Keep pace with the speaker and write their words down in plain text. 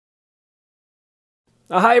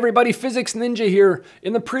Hi everybody, Physics Ninja here.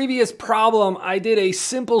 In the previous problem, I did a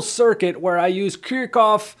simple circuit where I used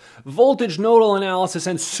Kirchhoff voltage nodal analysis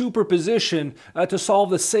and superposition to solve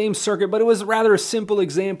the same circuit, but it was rather a simple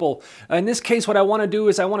example. In this case, what I want to do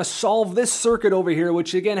is I want to solve this circuit over here,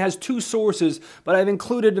 which again has two sources, but I've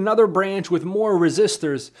included another branch with more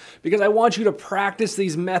resistors because I want you to practice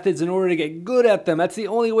these methods in order to get good at them. That's the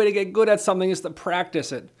only way to get good at something, is to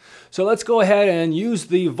practice it. So let's go ahead and use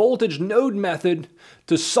the voltage node method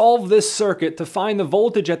to solve this circuit, to find the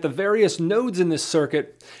voltage at the various nodes in this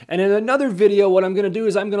circuit. And in another video, what I'm going to do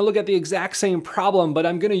is I'm going to look at the exact same problem, but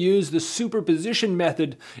I'm going to use the superposition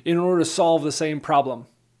method in order to solve the same problem.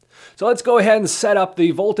 So let's go ahead and set up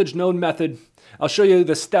the voltage node method. I'll show you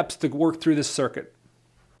the steps to work through this circuit.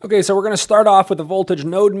 Okay, so we're going to start off with the voltage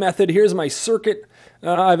node method. Here's my circuit.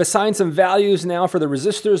 I've assigned some values now for the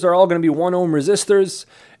resistors. They're all going to be 1 ohm resistors.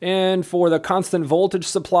 And for the constant voltage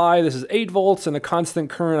supply, this is 8 volts, and the constant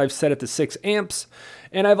current I've set it to 6 amps.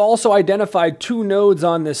 And I've also identified two nodes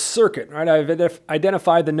on this circuit, right? I've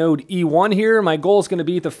identified the node E1 here. My goal is going to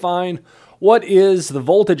be to find what is the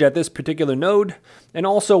voltage at this particular node, and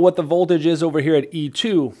also what the voltage is over here at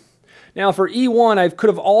E2. Now for E1, I could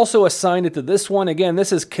have also assigned it to this one. Again,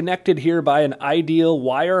 this is connected here by an ideal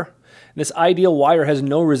wire. This ideal wire has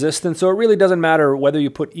no resistance, so it really doesn't matter whether you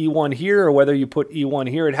put E1 here or whether you put E1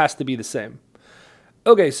 here. It has to be the same.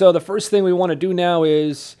 Okay, so the first thing we want to do now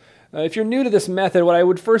is, if you're new to this method, what I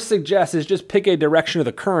would first suggest is just pick a direction of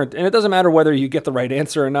the current. And it doesn't matter whether you get the right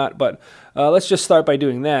answer or not, but let's just start by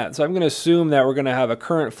doing that. So I'm going to assume that we're going to have a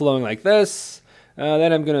current flowing like this.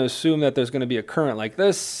 Then I'm going to assume that there's going to be a current like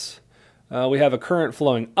this. We have a current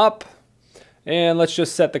flowing up, and let's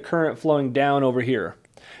just set the current flowing down over here.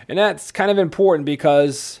 And that's kind of important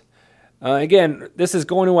because, again, this is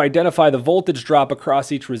going to identify the voltage drop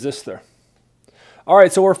across each resistor. All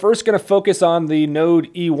right, so we're first going to focus on the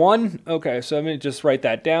node E1. Okay, so let me just write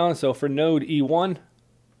that down. So for node E1,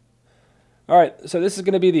 all right, so this is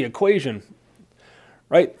going to be the equation,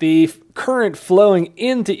 right? The current flowing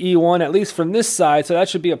into E1, at least from this side, so that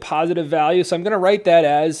should be a positive value. So I'm going to write that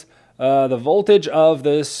as the voltage of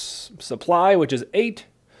this supply, which is 8,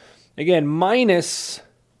 again, minus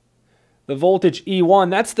the voltage E1.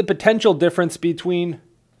 That's the potential difference between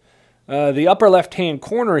the upper left-hand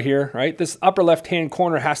corner here, right? This upper left-hand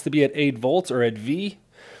corner has to be at 8 volts or at V.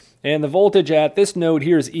 And the voltage at this node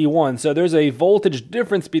here is E1. So there's a voltage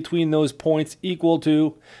difference between those points equal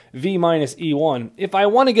to V minus E1. If I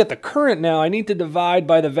want to get the current now, I need to divide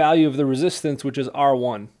by the value of the resistance, which is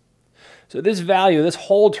R1. So this value, this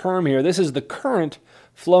whole term here, this is the current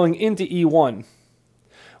flowing into E1.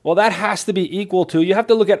 Well, that has to be equal to, you have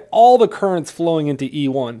to look at all the currents flowing into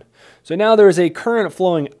E1. So now there is a current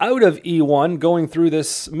flowing out of E1 going through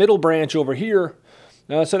this middle branch over here.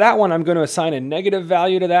 So that one I'm going to assign a negative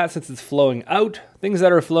value to that since it's flowing out. Things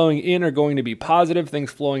that are flowing in are going to be positive, things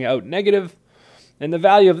flowing out negative. And the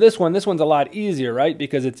value of this one's a lot easier, right?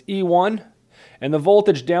 Because it's E1, and the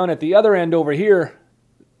voltage down at the other end over here,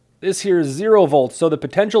 this here is 0 volts, so the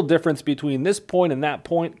potential difference between this point and that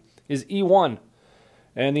point is E1.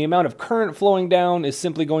 And the amount of current flowing down is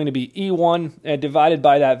simply going to be E1 divided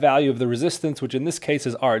by that value of the resistance, which in this case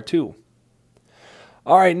is R2.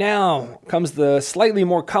 All right, now comes the slightly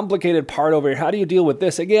more complicated part over here. How do you deal with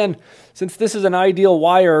this? Again, since this is an ideal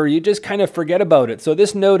wire, you just kind of forget about it. So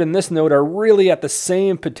this node and this node are really at the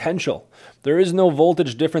same potential. There is no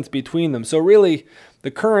voltage difference between them. So really,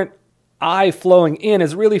 the current I flowing in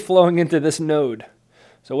is really flowing into this node.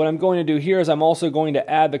 So what I'm going to do here is I'm also going to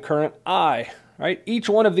add the current I, right? Each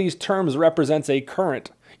one of these terms represents a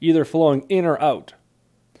current, either flowing in or out.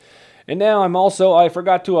 And now I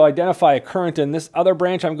forgot to identify a current in this other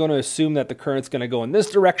branch. I'm going to assume that the current's going to go in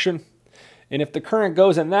this direction. And if the current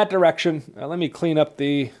goes in that direction, let me clean up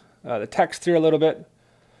the text here a little bit.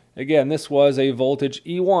 Again, this was a voltage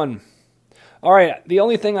E1. All right, the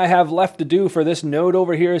only thing I have left to do for this node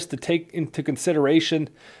over here is to take into consideration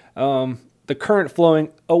the current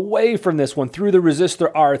flowing away from this one through the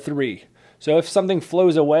resistor R3. So if something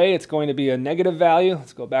flows away, it's going to be a negative value.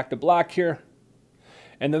 Let's go back to black here.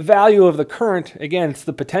 And the value of the current, again, it's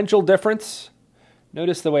the potential difference.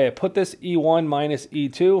 Notice the way I put this, E1 minus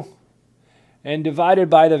E2, and divided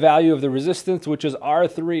by the value of the resistance, which is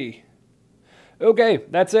R3. Okay,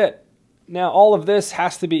 that's it. Now all of this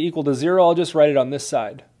has to be equal to 0. I'll just write it on this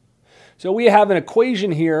side. So we have an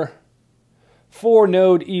equation here for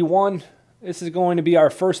node E1. This is going to be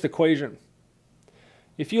our first equation.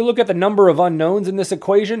 If you look at the number of unknowns in this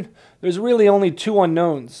equation, there's really only 2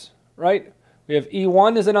 unknowns, right? We have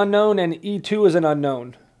E1 is an unknown and E2 is an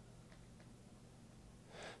unknown.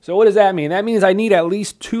 So what does that mean? That means I need at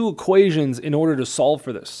least two equations in order to solve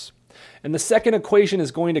for this. And the second equation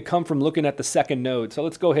is going to come from looking at the second node. So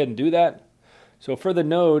let's go ahead and do that. So for the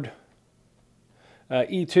node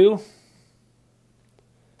E2,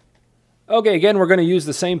 okay, again, we're going to use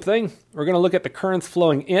the same thing. We're going to look at the currents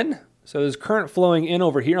flowing in. So there's current flowing in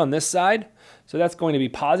over here on this side. So that's going to be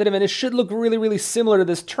positive, and it should look really, really similar to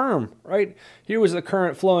this term, right? Here was the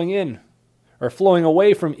current flowing in, or flowing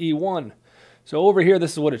away from E1. So over here,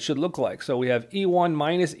 this is what it should look like. So we have E1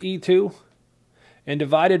 minus E2 and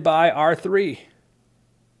divided by R3.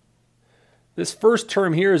 This first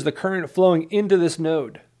term here is the current flowing into this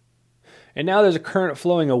node. And now there's a current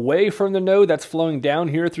flowing away from the node that's flowing down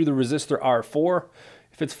here through the resistor R4.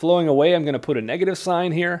 If it's flowing away, I'm going to put a negative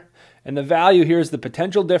sign here. And the value here is the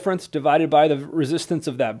potential difference divided by the resistance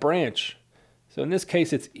of that branch. So in this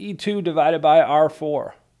case, it's E2 divided by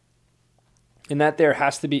R4. And that there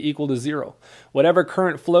has to be equal to 0. Whatever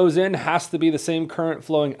current flows in has to be the same current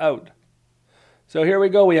flowing out. So here we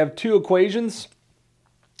go. We have two equations.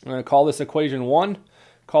 I'm going to call this equation 1,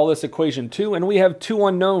 call this equation 2, and we have two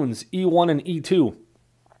unknowns, E1 and E2.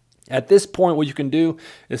 At this point, what you can do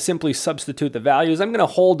is simply substitute the values. I'm going to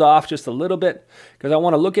hold off just a little bit because I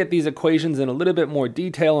want to look at these equations in a little bit more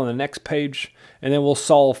detail on the next page, and then we'll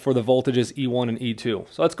solve for the voltages E1 and E2.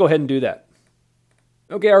 So let's go ahead and do that.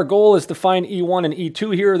 Okay, our goal is to find E1 and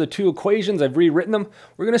E2. Here are the two equations. I've rewritten them.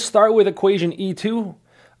 We're going to start with equation E2.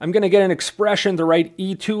 I'm going to get an expression to write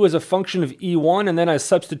E2 as a function of E1, and then I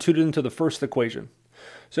substitute it into the first equation.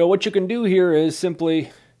 So what you can do here is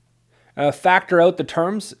simply factor out the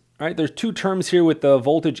terms. Right? There's two terms here with the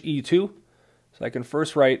voltage E2. So I can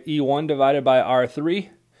first write E1 divided by R3,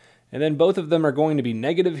 and then both of them are going to be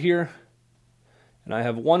negative here. And I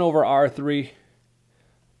have 1 over R3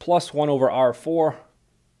 plus 1 over R4,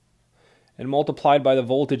 and multiplied by the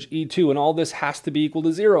voltage E2, and all this has to be equal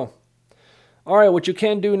to 0. All right, what you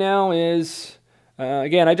can do now is,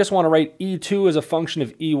 again, I just want to write E2 as a function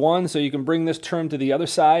of E1, so you can bring this term to the other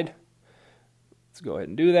side. Let's go ahead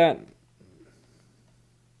and do that.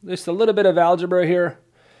 Just a little bit of algebra here.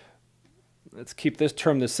 Let's keep this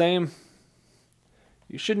term the same.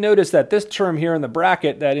 You should notice that this term here in the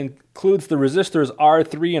bracket that includes the resistors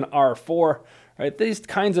R3 and R4, right? These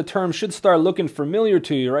kinds of terms should start looking familiar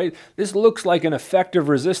to you, right? This looks like an effective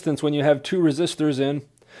resistance when you have two resistors in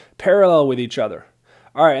parallel with each other.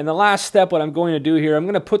 All right, and the last step, what I'm going to do here, I'm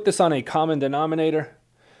going to put this on a common denominator.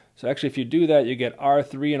 So actually, if you do that, you get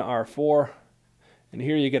R3 and R4. And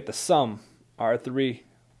here you get the sum, R3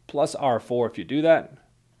 plus R4 if you do that.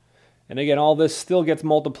 And again, all this still gets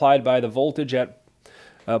multiplied by the voltage at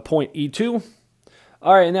point E2.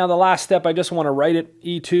 All right, now the last step, I just want to write it,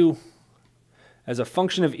 E2, as a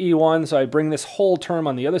function of E1. So I bring this whole term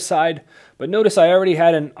on the other side. But notice I already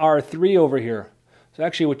had an R3 over here. So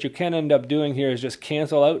actually what you can end up doing here is just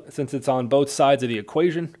cancel out since it's on both sides of the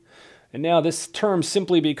equation. And now this term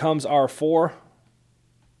simply becomes R4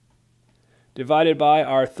 divided by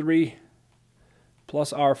R3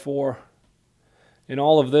 plus R4, and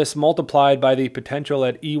all of this multiplied by the potential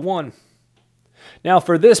at E1. Now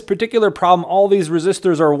for this particular problem, all these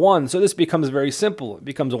resistors are 1, so this becomes very simple. It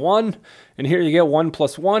becomes 1, and here you get 1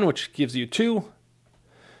 plus 1, which gives you 2.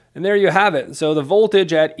 And there you have it. So the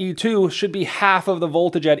voltage at E2 should be half of the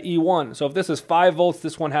voltage at E1. So if this is 5 volts,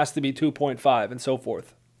 this one has to be 2.5, and so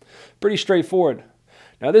forth. Pretty straightforward.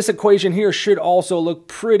 Now this equation here should also look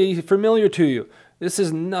pretty familiar to you. This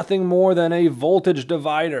is nothing more than a voltage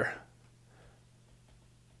divider.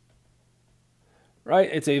 Right?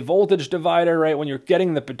 It's a voltage divider, right? When you're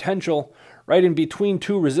getting the potential right in between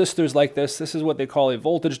two resistors like this is what they call a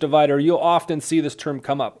voltage divider. You'll often see this term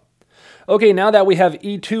come up. Okay, now that we have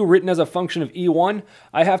E2 written as a function of E1,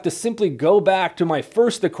 I have to simply go back to my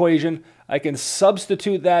first equation. I can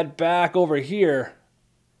substitute that back over here.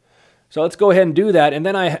 So let's go ahead and do that. And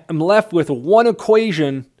then I am left with one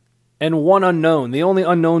equation and one unknown. The only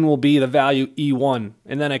unknown will be the value E1,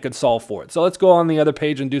 and then I could solve for it. So let's go on the other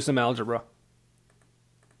page and do some algebra.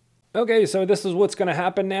 Okay, so this is what's going to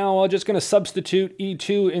happen now. I'm just going to substitute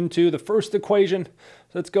E2 into the first equation.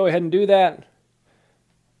 So let's go ahead and do that.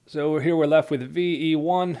 So here we're left with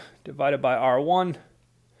VE1 divided by R1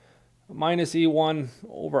 minus E1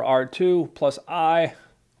 over R2 plus I.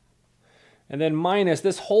 And then minus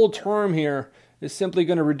this whole term here is simply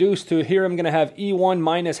going to reduce to, here I'm going to have E1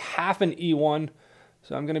 minus half an E1.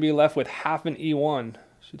 So I'm going to be left with half an E1.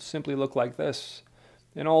 Should simply look like this.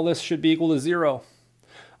 And all this should be equal to 0.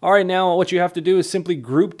 All right, now what you have to do is simply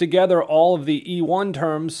group together all of the E1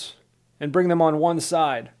 terms and bring them on one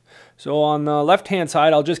side. So on the left-hand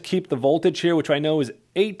side, I'll just keep the voltage here, which I know is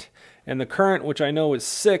 8, and the current, which I know is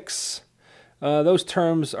 6. those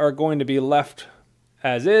terms are going to be left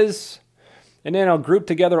as is. And then I'll group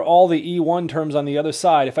together all the E1 terms on the other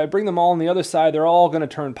side. If I bring them all on the other side, they're all going to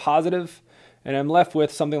turn positive. And I'm left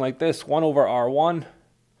with something like this, 1 over R1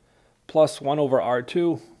 plus 1 over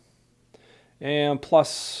R2 and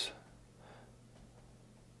plus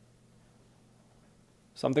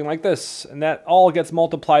something like this. And that all gets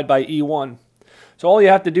multiplied by E1. So all you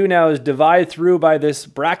have to do now is divide through by this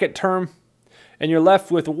bracket term, and you're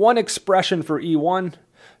left with one expression for E1.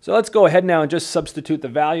 So let's go ahead now and just substitute the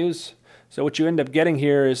values. So what you end up getting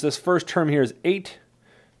here is this first term here is 8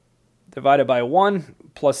 divided by 1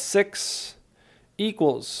 plus 6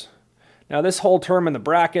 equals. Now this whole term in the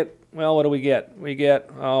bracket, well, what do we get? We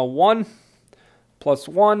get 1 plus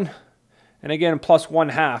 1, and again plus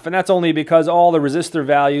 1/2. And that's only because all the resistor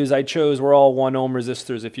values I chose were all 1 ohm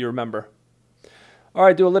resistors, if you remember. All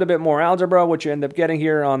right, do a little bit more algebra. What you end up getting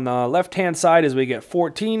here on the left-hand side is we get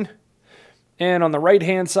 14. And on the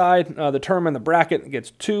right-hand side, the term in the bracket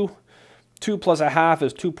gets 2. 2 plus 1/2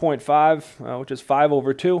 is 2.5, which is 5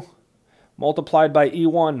 over 2, multiplied by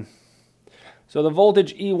E1. So the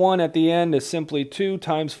voltage E1 at the end is simply 2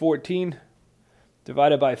 times 14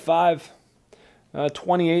 divided by 5,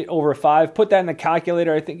 28 over 5. Put that in the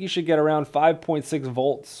calculator. I think you should get around 5.6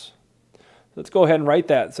 volts. Let's go ahead and write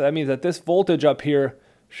that. So that means that this voltage up here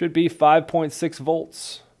should be 5.6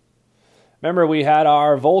 volts. Remember, we had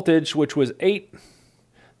our voltage, which was 8.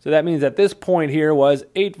 So that means that this point here was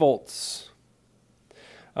 8 volts.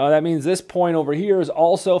 That means this point over here is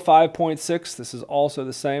also 5.6. This is also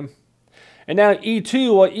the same. And now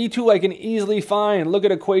E2, well, E2 I can easily find. Look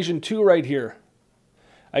at equation 2 right here.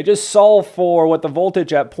 I just solved for what the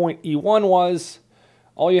voltage at point E1 was.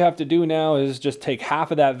 All you have to do now is just take half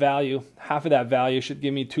of that value. Half of that value should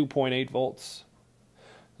give me 2.8 volts.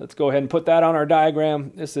 Let's go ahead and put that on our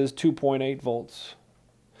diagram. This is 2.8 volts.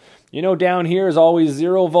 You know, down here is always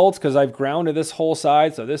 0 volts because I've grounded this whole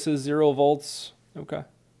side. So this is 0 volts. Okay.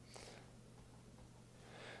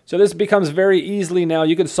 So this becomes very easily now.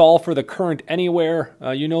 You can solve for the current anywhere.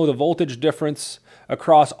 You know the voltage difference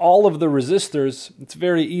across all of the resistors. It's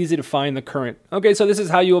very easy to find the current. Okay, so this is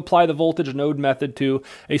how you apply the voltage node method to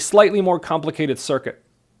a slightly more complicated circuit.